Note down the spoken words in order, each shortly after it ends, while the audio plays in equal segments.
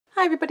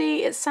Hi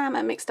everybody, it's Sam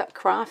at Mixed Up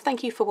Craft.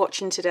 Thank you for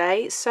watching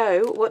today.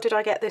 So what did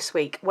I get this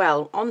week?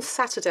 Well, on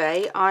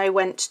Saturday I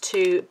went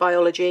to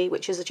Biology,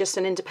 which is just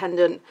an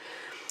independent,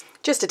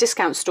 just a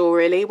discount store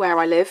really, where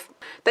I live.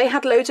 They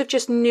had loads of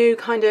just new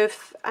kind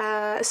of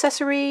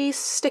accessories,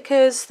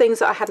 stickers, things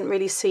that I hadn't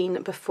really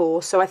seen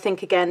before. So I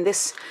think again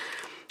this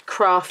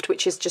Craft,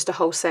 which is just a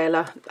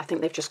wholesaler, I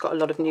think they've just got a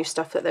lot of new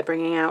stuff that they're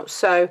bringing out.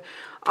 So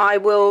I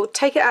will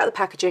take it out of the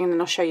packaging and then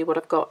I'll show you what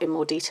I've got in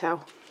more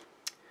detail.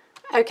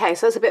 Okay,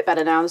 so that's a bit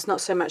better now, there's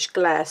not so much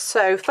glare.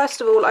 So first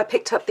of all, I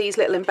picked up these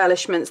little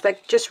embellishments. They're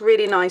just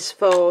really nice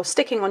for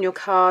sticking on your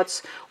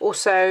cards.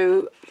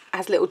 Also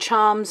has little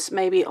charms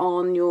maybe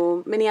on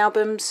your mini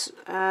albums.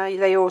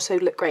 They also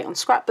look great on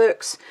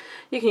scrapbooks.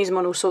 You can use them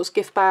on all sorts of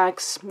gift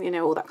bags, you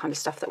know, all that kind of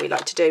stuff that we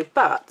like to do.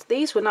 But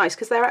these were nice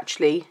because they're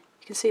actually,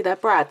 you can see they're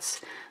brads.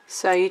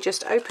 So you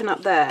just open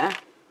up there.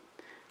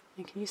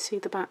 Can you see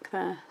the back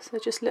there? So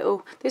they're just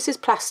little, this is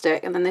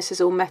plastic and then this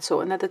is all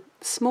metal, and they're the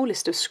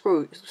smallest of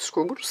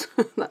screws,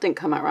 that didn't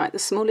come out right, the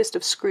smallest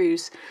of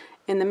screws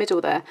in the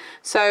middle there.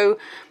 So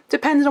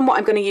depending on what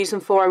I'm going to use them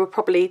for, I would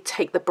probably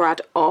take the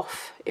brad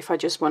off if I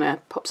just want to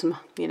pop some,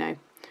 you know,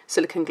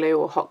 silicone glue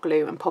or hot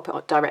glue and pop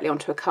it directly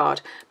onto a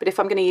card. But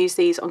if I'm going to use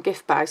these on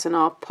gift bags, then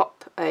I'll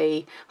pop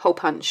a hole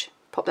punch,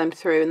 pop them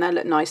through, and they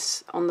look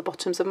nice on the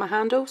bottoms of my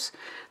handles.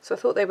 So I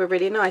thought they were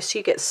really nice. So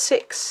you get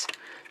 6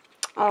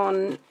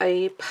 on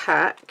a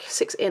pack,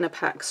 6 in a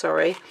pack,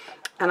 sorry,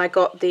 and I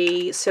got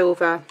the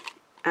silver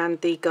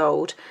and the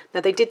gold. Now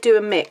they did do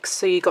a mix,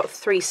 so you got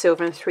 3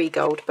 silver and 3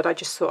 gold, but I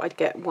just thought I'd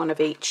get 1 of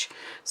each.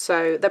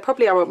 So there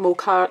probably are more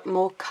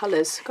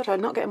colours. God,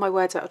 I'm not getting my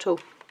words out at all.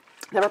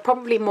 There are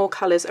probably more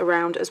colours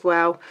around as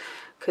well,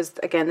 because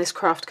again, this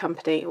craft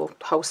company or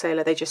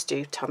wholesaler, they just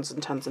do tons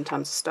and tons and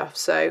tons of stuff.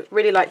 So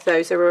really like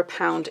those. They were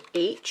 £1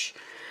 each.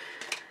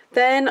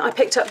 Then I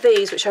picked up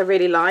these, which I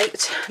really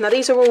liked. Now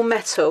these are all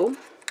metal,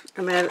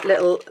 and they're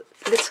little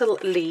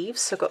leaves.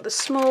 So I've got the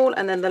small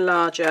and then the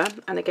larger,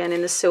 and again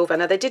in the silver.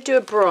 Now they did do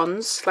a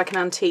bronze, like an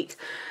antique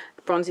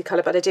bronzy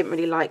colour, but I didn't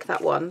really like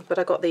that one. But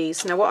I got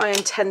these. Now what I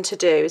intend to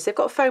do is they've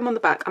got foam on the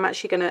back. I'm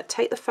actually going to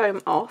take the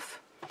foam off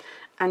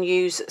and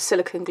use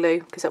silicone glue,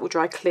 because that will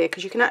dry clear.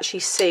 Because you can actually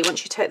see,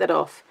 once you take that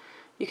off,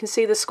 you can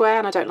see the square,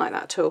 and I don't like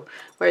that at all.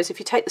 Whereas if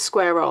you take the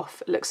square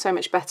off, it looks so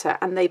much better,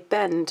 and they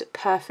bend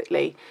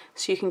perfectly.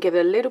 So you can give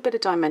it a little bit of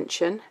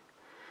dimension,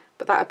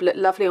 but that would look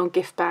lovely on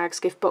gift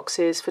bags, gift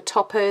boxes, for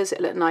toppers.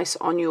 It looked nice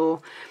on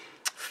your,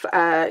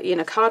 you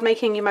know, card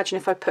making. You imagine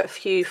if I put a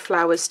few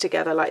flowers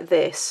together like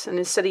this, and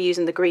instead of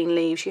using the green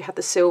leaves, you had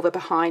the silver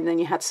behind, then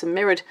you had some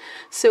mirrored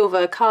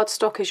silver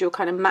cardstock as your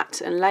kind of mat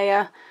and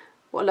layer.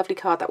 What a lovely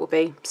card that will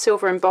be.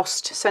 Silver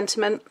embossed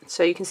sentiment,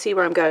 so you can see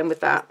where I'm going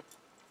with that.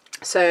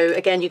 So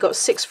again, you got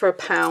 6 for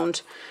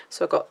 £1,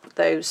 so I got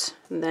those,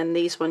 and then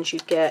these ones you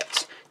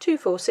get 2,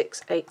 4,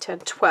 6, 8, 10,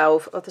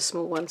 12 of the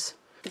small ones.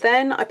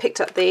 Then I picked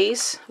up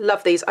these,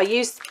 love these. I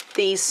used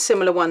these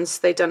similar ones,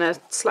 they've done a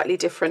slightly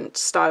different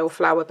style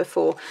flower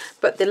before,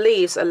 but the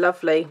leaves are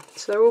lovely.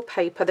 So they're all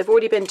paper, they've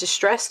already been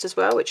distressed as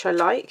well, which I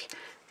like.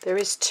 There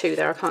is 2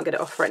 there, I can't get it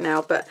off right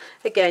now, but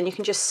again, you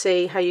can just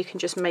see how you can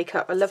just make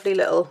up a lovely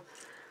little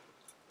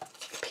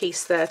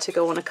piece there to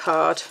go on a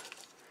card.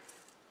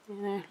 You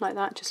know, like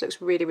that, just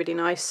looks really, really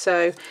nice.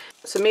 So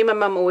me and my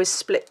mum always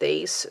split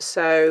these.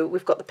 So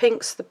we've got the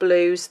pinks, the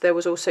blues, there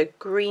was also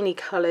greeny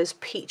colours,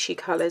 peachy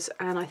colours,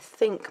 and I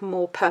think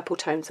more purple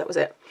tones, that was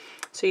it.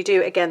 So you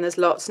do, again, there's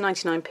lots,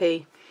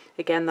 99p,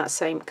 again, that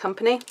same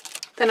company.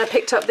 Then I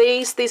picked up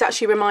these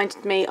actually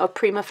reminded me of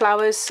Prima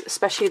flowers,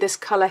 especially this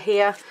colour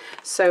here.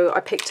 So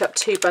I picked up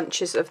 2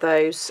 bunches of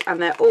those,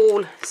 and they're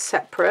all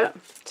separate.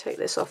 Take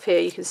this off here,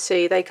 you can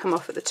see they come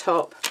off at the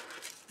top,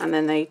 and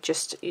then you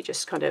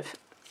just kind of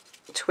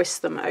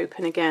twist them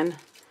open again.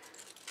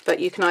 But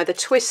you can either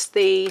twist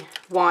the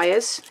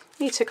wires,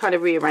 you need to kind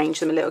of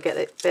rearrange them a little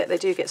bit, they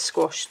do get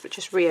squashed, but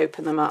just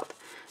reopen them up.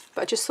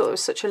 But I just thought it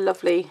was such a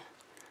lovely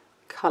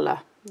colour.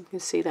 You can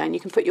see there, and you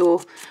can put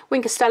your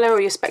Wink of Stella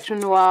or your Spectrum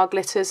Noir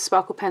glitters,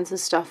 sparkle pens and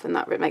stuff, and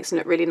that makes them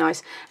look really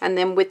nice. And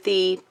then with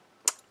the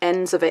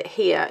ends of it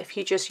here, if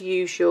you just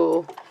use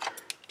your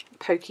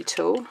pokey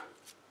tool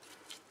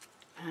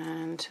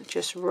and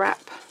just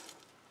wrap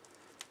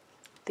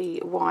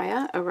the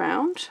wire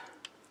around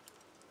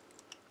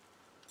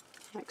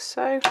like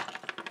so,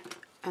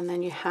 and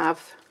then you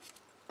have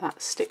that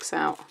sticks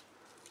out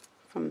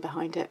from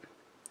behind it,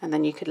 and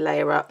then you could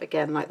layer up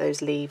again like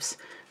those leaves.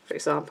 For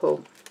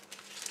example,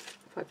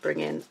 if I bring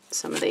in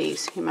some of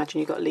these, you imagine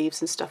you've got leaves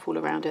and stuff all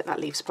around it.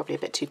 That leaf's probably a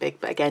bit too big,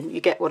 but again, you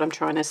get what I'm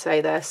trying to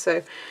say there.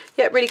 So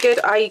yeah, really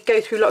good. I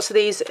go through lots of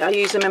these. I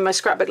use them in my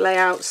scrapbook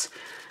layouts,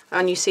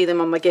 and you see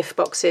them on my gift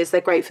boxes. They're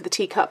great for the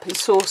teacup and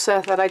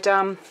saucer that I've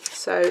done,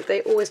 so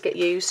they always get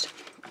used.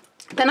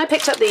 Then I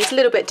picked up these, a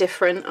little bit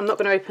different. I'm not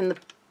going to open the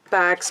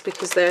bags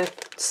because they're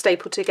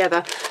stapled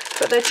together,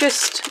 but they're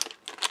just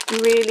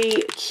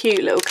really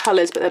cute little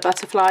colours, but they're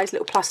butterflies,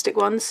 little plastic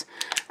ones.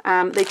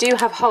 They do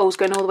have holes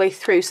going all the way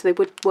through, so they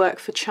would work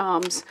for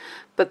charms,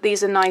 but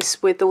these are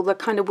nice with all the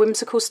kind of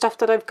whimsical stuff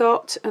that I've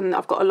got, and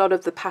I've got a lot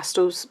of the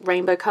pastels,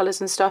 rainbow colours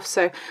and stuff,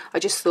 so I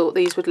just thought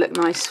these would look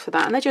nice for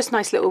that, and they're just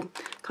nice little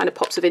kind of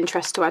pops of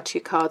interest to add to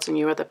your cards and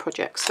your other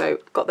projects. So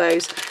got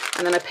those,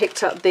 and then I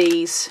picked up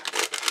these,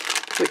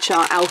 which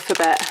are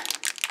alphabet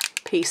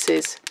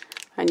pieces,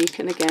 and you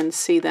can again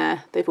see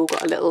there they've all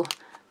got a little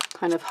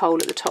kind of hole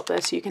at the top there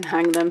so you can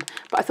hang them,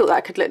 but I thought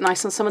that could look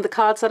nice on some of the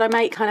cards that I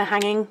make, kind of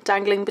hanging,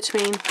 dangling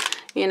between,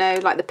 you know,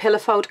 like the pillar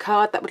fold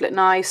card, that would look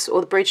nice, or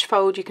the bridge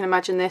fold. You can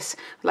imagine this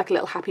like a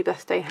little happy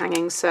birthday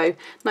hanging. So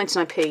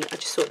 99p, I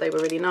just thought they were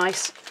really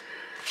nice.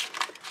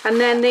 And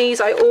then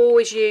these, I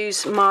always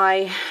use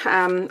my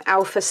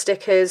alpha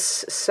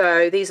stickers,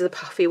 so these are the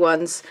puffy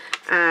ones.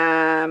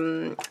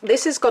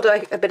 This has got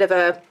a bit of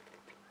a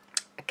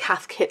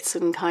Cath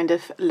Kitson kind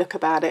of look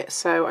about it,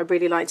 so I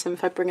really liked them.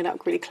 If I bring it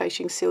up really close,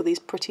 you can see all these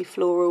pretty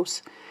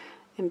florals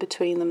in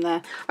between them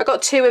there. I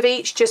got 2 of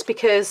each just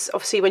because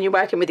obviously when you're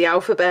working with the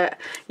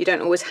alphabet you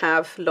don't always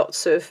have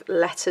lots of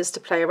letters to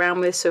play around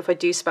with, so if I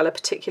do spell a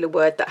particular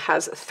word that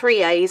has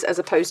 3 A's as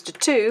opposed to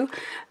 2,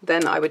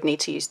 then I would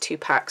need to use 2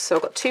 packs. So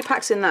I've got 2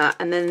 packs in that,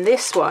 and then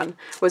this one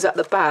was at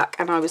the back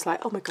and I was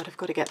like, oh my god, I've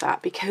got to get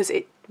that because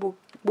it will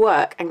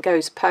work and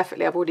goes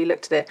perfectly. I've already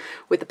looked at it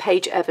with the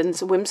Paige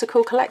Evans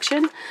Whimsical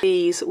collection.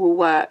 These will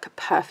work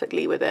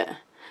perfectly with it.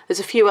 There's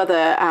a few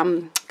other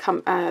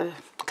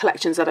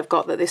collections that I've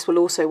got that this will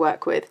also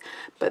work with,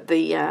 but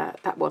the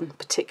that one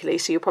particularly,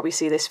 so you'll probably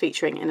see this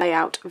featuring in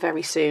layout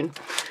very soon.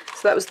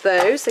 So that was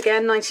those,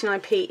 again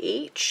 99p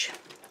each.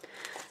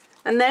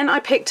 And then I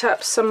picked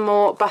up some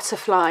more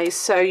butterflies.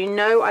 So you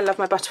know I love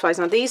my butterflies.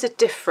 Now these are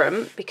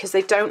different because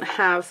they don't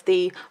have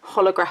the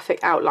holographic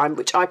outline,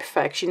 which I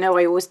prefer because you know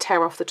I always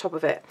tear off the top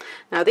of it.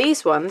 Now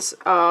these ones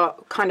are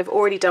kind of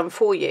already done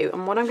for you,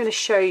 and what I'm going to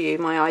show you,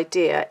 my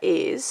idea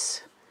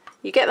is,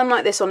 you get them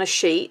like this on a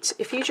sheet.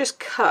 If you just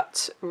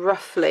cut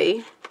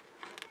roughly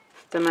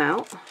them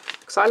out,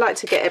 because I like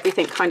to get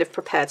everything kind of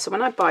prepared. So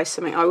when I buy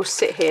something, I will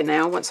sit here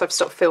now, once I've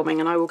stopped filming,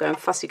 and I will go and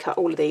fussy cut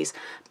all of these,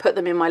 put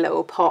them in my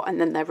little pot, and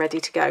then they're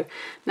ready to go.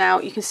 Now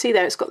you can see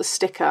there it's got the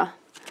sticker.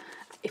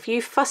 If you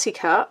fussy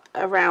cut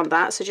around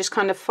that, so just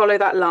kind of follow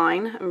that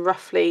line and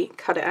roughly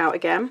cut it out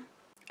again.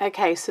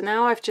 Okay, so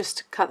now I've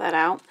just cut that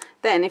out.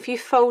 Then if you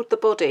fold the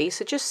body,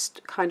 so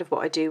just kind of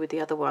what I do with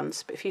the other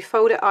ones, but if you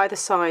fold it either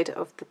side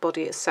of the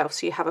body itself,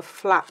 so you have a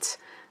flat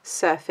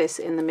surface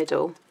in the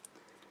middle.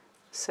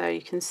 So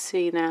you can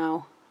see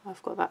now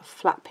I've got that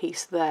flat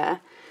piece there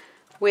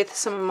with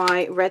some of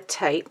my red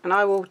tape, and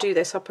I will do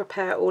this, I'll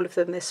prepare all of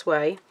them this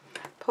way.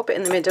 Pop it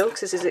in the middle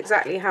because this is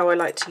exactly how I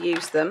like to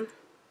use them,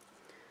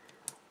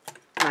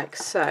 like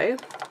so,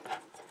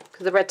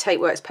 because the red tape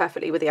works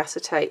perfectly with the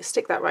acetate.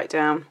 Stick that right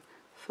down,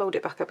 fold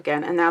it back up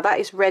again, and now that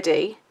is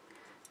ready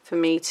for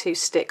me to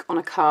stick on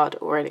a card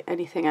or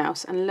anything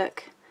else. And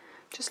look,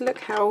 just look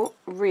how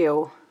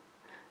real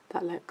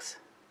that looks.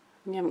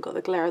 And you haven't got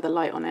the glare of the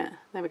light on it.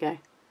 There we go.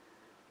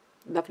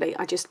 Lovely.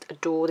 I just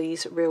adore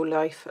these real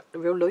life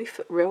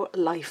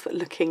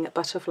looking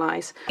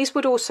butterflies. These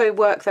would also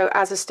work though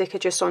as a sticker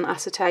just on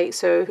acetate.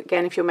 So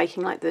again, if you're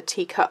making like the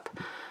teacup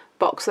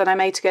box that I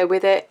made to go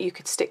with it, you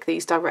could stick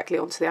these directly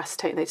onto the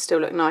acetate and they'd still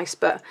look nice.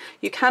 But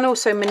you can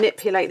also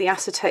manipulate the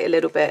acetate a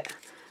little bit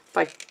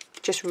by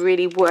just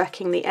really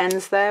working the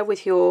ends there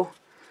with your,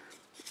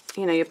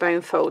 you know, your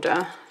bone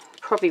folder.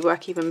 Probably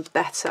work even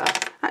better.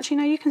 Actually,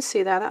 no, you can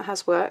see there that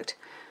has worked.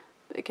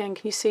 But again,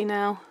 can you see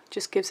now?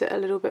 Just gives it a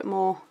little bit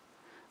more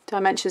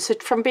dimension. So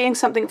from being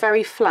something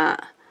very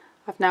flat,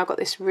 I've now got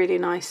this really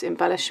nice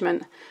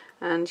embellishment.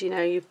 And you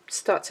know, you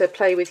start to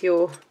play with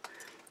your,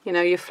 you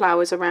know, your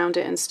flowers around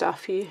it and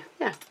stuff. Yeah,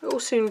 it all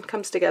soon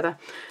comes together.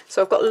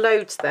 So I've got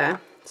loads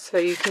there, so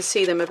you can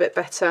see them a bit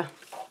better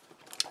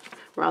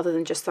rather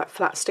than just that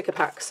flat sticker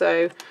pack.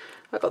 So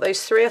I got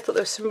those 3. I thought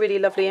there were some really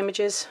lovely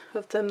images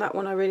of them. That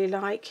one I really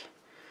like.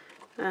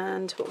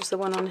 And what was the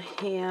one on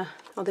here?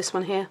 Oh, this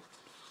one here.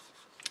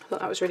 I thought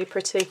that was really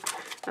pretty.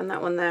 And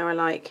that one there I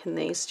like. And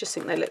these, just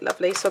think they look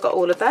lovely. So I got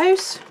all of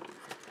those.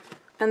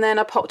 And then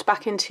I popped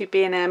back into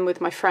B&M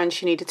with my friend.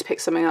 She needed to pick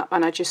something up,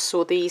 and I just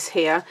saw these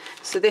here.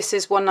 So this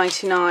is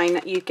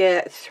 $1.99. You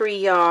get 3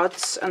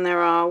 yards, and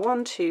there are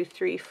 1, 2,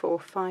 3, 4,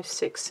 5,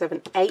 6,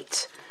 7,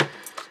 8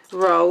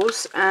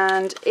 rolls,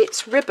 and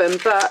it's ribbon,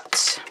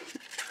 but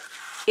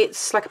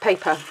it's like a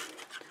paper,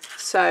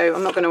 so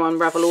I'm not going to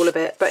unravel all of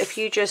it. But if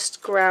you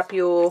just grab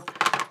your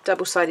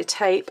double-sided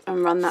tape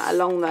and run that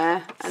along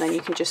there, and then you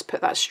can just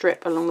put that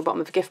strip along the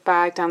bottom of a gift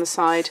bag, down the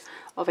side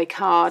of a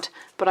card.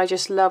 But I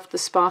just loved the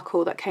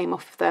sparkle that came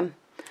off of them.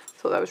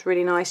 Thought that was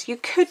really nice. You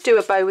could do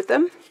a bow with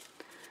them.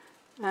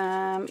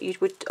 You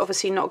would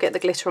obviously not get the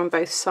glitter on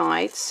both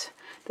sides.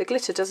 The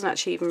glitter doesn't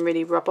actually even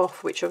really rub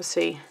off, which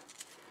obviously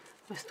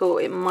I thought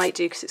it might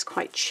do because it's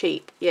quite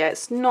cheap. Yeah,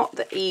 it's not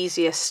the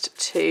easiest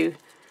to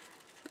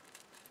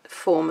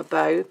form a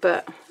bow,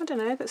 but I don't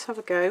know, let's have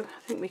a go.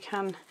 I think we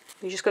can.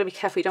 You just got to be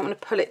careful, you don't want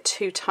to pull it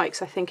too tight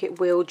because I think it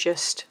will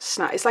just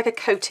snap. It's like a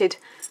coated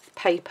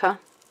paper.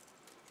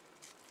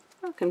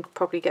 I can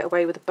probably get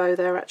away with a bow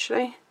there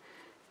actually.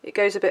 It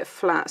goes a bit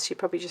flat, so you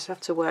probably just have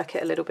to work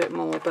it a little bit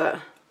more, but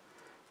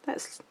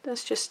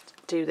let's just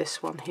do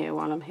this one here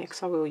while I'm here,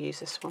 because I will use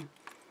this one.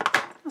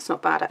 That's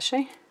not bad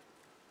actually.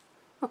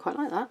 I quite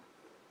like that.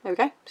 There we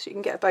go. So you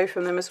can get a bow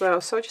from them as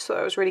well. So I just thought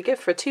that was really good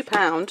for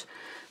 £2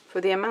 for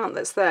the amount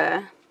that's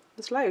there.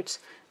 There's loads.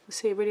 You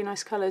see really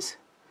nice colours.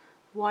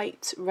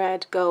 White,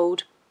 red,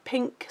 gold,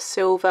 pink,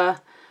 silver,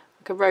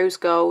 like a rose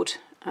gold,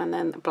 and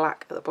then the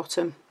black at the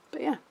bottom.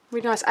 But yeah,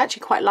 really nice. I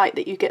actually quite like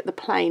that you get the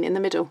plain in the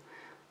middle.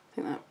 I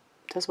think that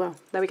does well.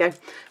 There we go.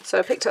 So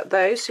I picked up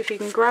those. So if you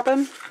can grab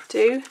them,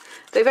 do.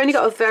 They've only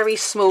got a very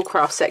small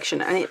craft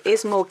section, and it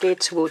is more geared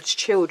towards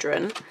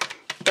children.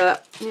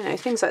 But, you know,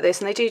 things like this.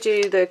 And they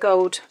do the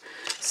gold,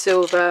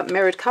 silver,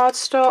 mirrored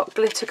cardstock,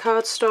 glitter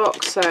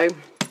cardstock. So,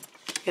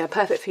 yeah,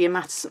 perfect for your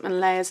mats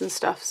and layers and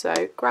stuff. So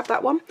grab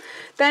that one.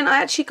 Then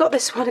I actually got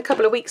this one a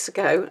couple of weeks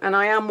ago, and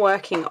I am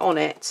working on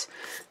it.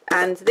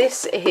 And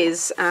this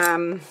is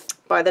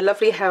by the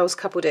lovely Hales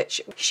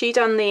Couple-Ditch. She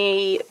done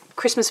the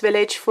Christmas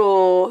Village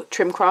for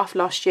Trimcraft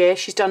last year.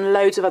 She's done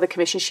loads of other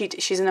commissions.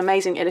 She's an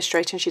amazing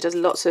illustrator, and she does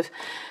lots of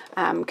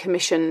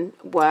commission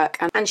work.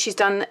 And she's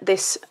done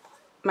this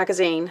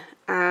magazine,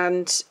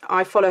 and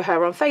I follow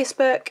her on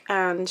Facebook,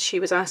 and she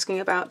was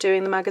asking about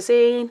doing the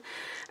magazine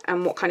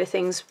and what kind of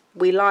things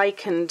we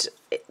like, and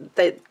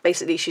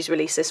basically she's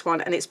released this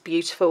one, and it's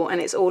beautiful, and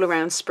it's all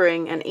around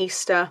spring and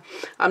Easter.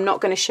 I'm not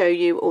going to show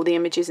you all the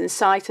images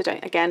inside.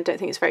 I don't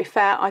think it's very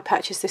fair. I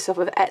purchased this off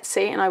of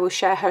Etsy, and I will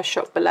share her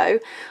shop below,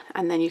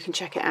 and then you can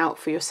check it out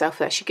for yourself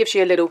there. She gives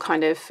you a little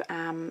kind of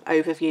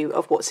overview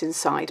of what's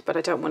inside, but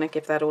I don't want to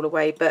give that all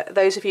away. But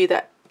those of you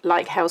that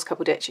like Hales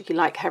Couple-Ditch, if you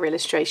like her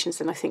illustrations,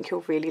 then I think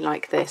you'll really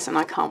like this, and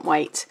I can't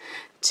wait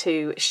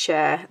to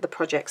share the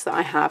projects that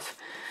I have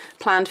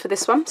planned for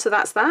this one. So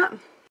that's that.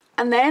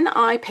 And then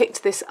I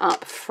picked this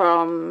up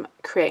from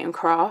Create and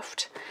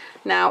Craft.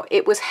 Now,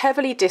 it was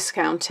heavily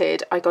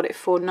discounted. I got it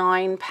for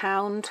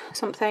 £9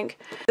 something.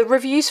 The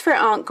reviews for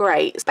it aren't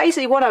great.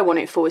 Basically what I want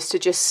it for is to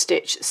just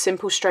stitch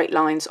simple straight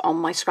lines on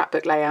my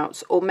scrapbook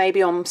layouts, or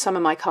maybe on some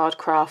of my card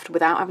craft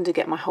without having to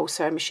get my whole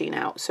sewing machine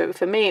out. So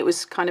for me it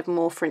was kind of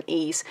more for an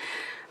ease.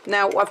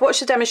 Now, I've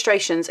watched the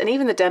demonstrations, and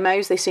even the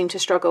demos, they seem to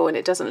struggle, and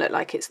it doesn't look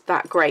like it's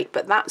that great,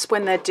 but that's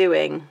when they're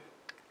doing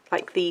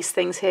like these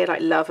things here,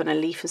 like love and a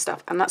leaf and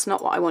stuff, and that's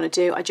not what I want to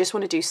do. I just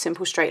want to do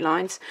simple straight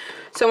lines.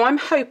 So I'm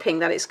hoping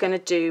that it's going to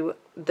do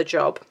the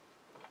job.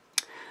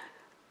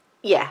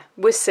 Yeah,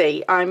 we'll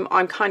see. I'm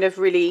kind of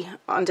really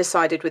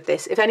undecided with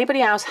this. If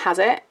anybody else has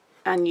it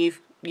and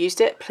you've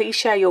used it, please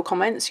share your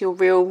comments, your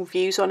real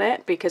views on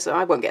it, because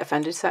I won't get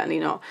offended, certainly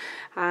not.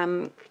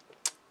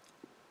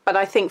 But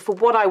I think for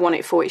what I want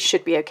it for, it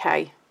should be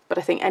okay. But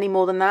I think any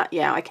more than that,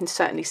 yeah, I can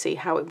certainly see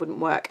how it wouldn't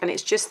work. And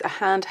it's just a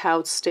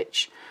handheld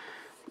stitch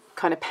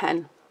kind of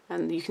pen,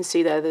 and you can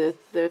see there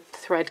the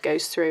thread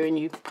goes through, and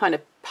you kind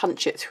of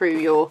punch it through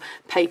your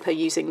paper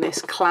using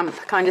this clamp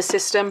kind of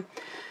system.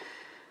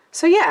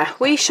 So yeah,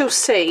 we shall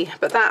see.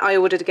 But that I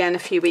ordered again a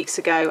few weeks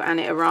ago, and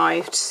it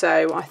arrived,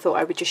 so I thought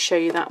I would just show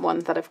you that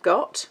one that I've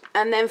got.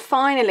 And then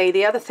finally,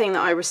 the other thing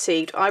that I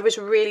received, I was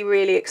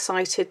really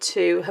excited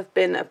to have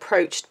been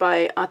approached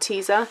by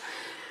Arteza,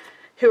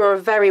 who are a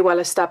very well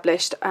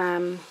established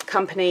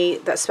company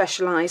that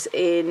specialise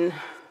in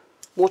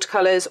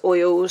watercolours,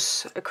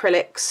 oils,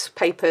 acrylics,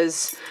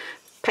 papers,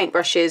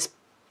 paintbrushes,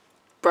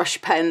 brush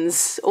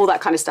pens, all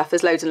that kind of stuff.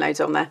 There's loads and loads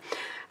on there.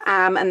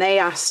 And they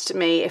asked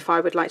me if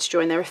I would like to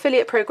join their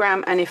affiliate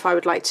program, and if I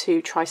would like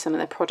to try some of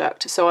their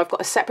product. So I've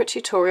got a separate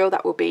tutorial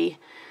that will be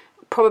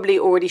probably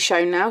already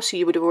shown now, so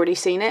you would have already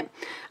seen it,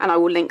 and I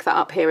will link that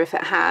up here if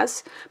it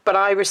has. But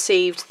I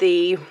received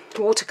the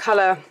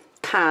watercolour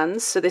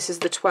pans, so this is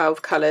the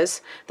 12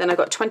 colours. Then I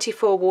got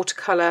 24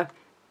 watercolour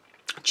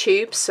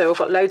tubes, so I've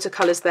got loads of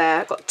colours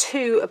there. I've got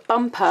 2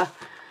 bumper,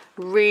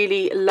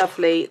 really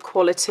lovely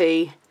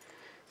quality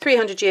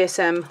 300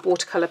 GSM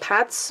watercolour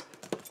pads.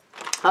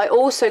 I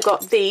also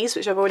got these,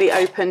 which I've already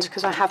opened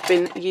because I have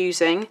been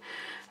using,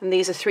 and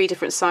these are 3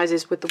 different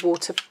sizes with the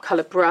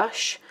watercolour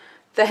brush.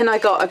 Then I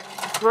got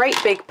a great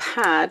big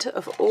pad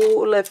of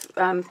all of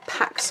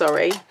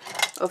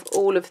of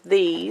all of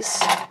these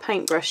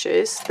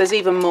paintbrushes. There's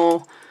even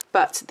more,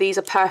 but these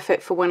are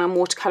perfect for when I'm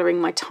watercolouring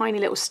my tiny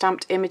little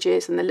stamped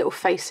images and the little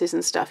faces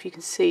and stuff. You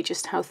can see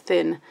just how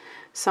thin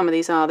some of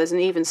these are. There's an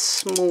even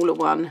smaller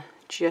one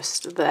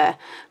just there.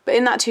 But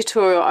in that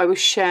tutorial I will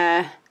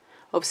share,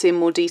 obviously in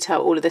more detail,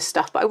 all of this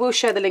stuff, but I will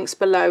share the links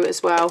below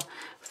as well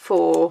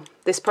for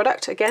this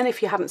product, again,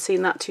 if you haven't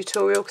seen that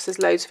tutorial, because there's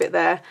loads of it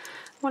there.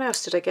 What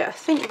else did I get? I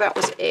think that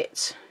was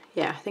it.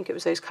 Yeah, I think it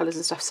was those colours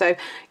and stuff. So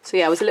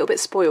yeah, I was a little bit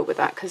spoiled with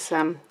that, because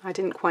I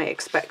didn't quite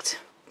expect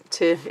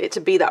it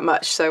to be that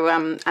much. So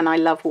and I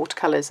love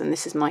watercolours, and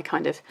this is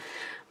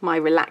my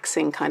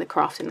relaxing kind of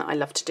crafting that I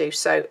love to do.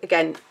 So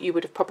again, you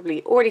would have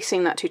probably already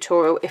seen that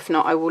tutorial. If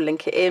not, I will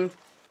link it in.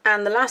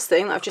 And the last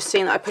thing that I've just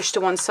seen that I pushed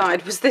to one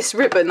side was this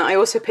ribbon that I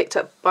also picked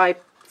up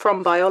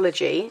from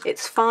Biology.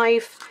 It's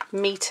 5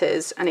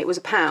 meters and it was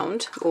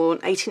 £1 or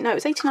 18, no, it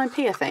was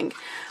 89p I think.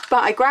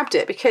 But I grabbed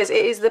it because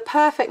it is the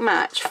perfect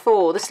match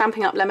for the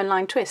Stampin' Up! Lemon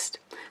Lime Twist.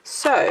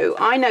 So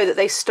I know that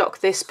they stock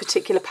this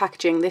particular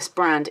packaging, this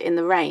brand, in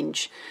the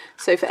range.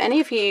 So for any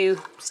of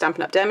you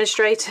Stampin' Up!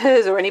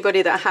 Demonstrators or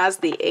anybody that has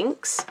the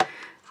inks,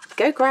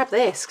 go grab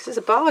this because it's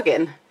a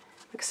bargain.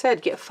 Like I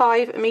said, get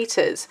 5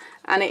 meters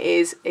and it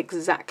is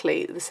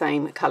exactly the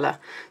same colour.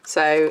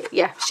 So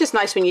yeah, it's just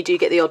nice when you do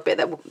get the odd bit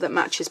that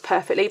matches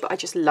perfectly, but I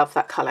just love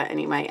that colour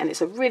anyway. And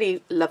it's a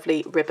really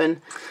lovely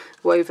ribbon,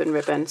 woven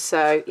ribbon.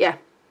 So yeah,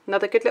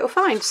 another good little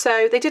find.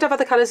 So they did have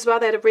other colours as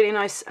well. They had a really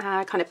nice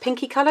kind of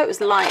pinky colour. It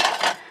was like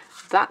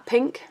that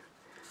pink.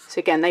 So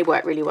again, they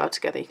work really well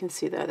together. You can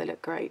see there, they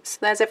look great. So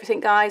there's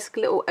everything, guys. A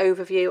little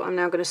overview. I'm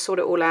now going to sort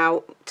it all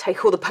out,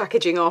 take all the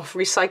packaging off,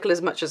 recycle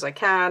as much as I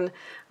can.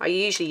 I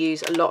usually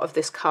use a lot of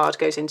this card,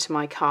 goes into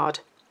my card,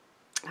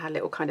 a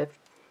little kind of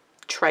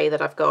tray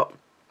that I've got,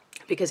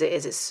 because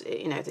it's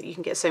you know, that you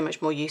can get so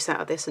much more use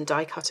out of this and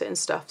die cut it and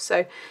stuff.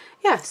 So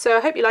yeah, so I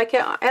hope you like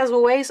it. As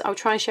always, I'll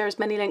try and share as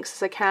many links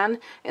as I can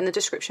in the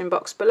description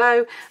box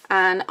below,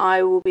 and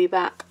I will be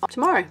back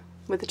tomorrow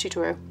with the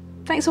tutorial.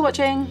 Thanks for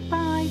watching.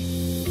 Bye.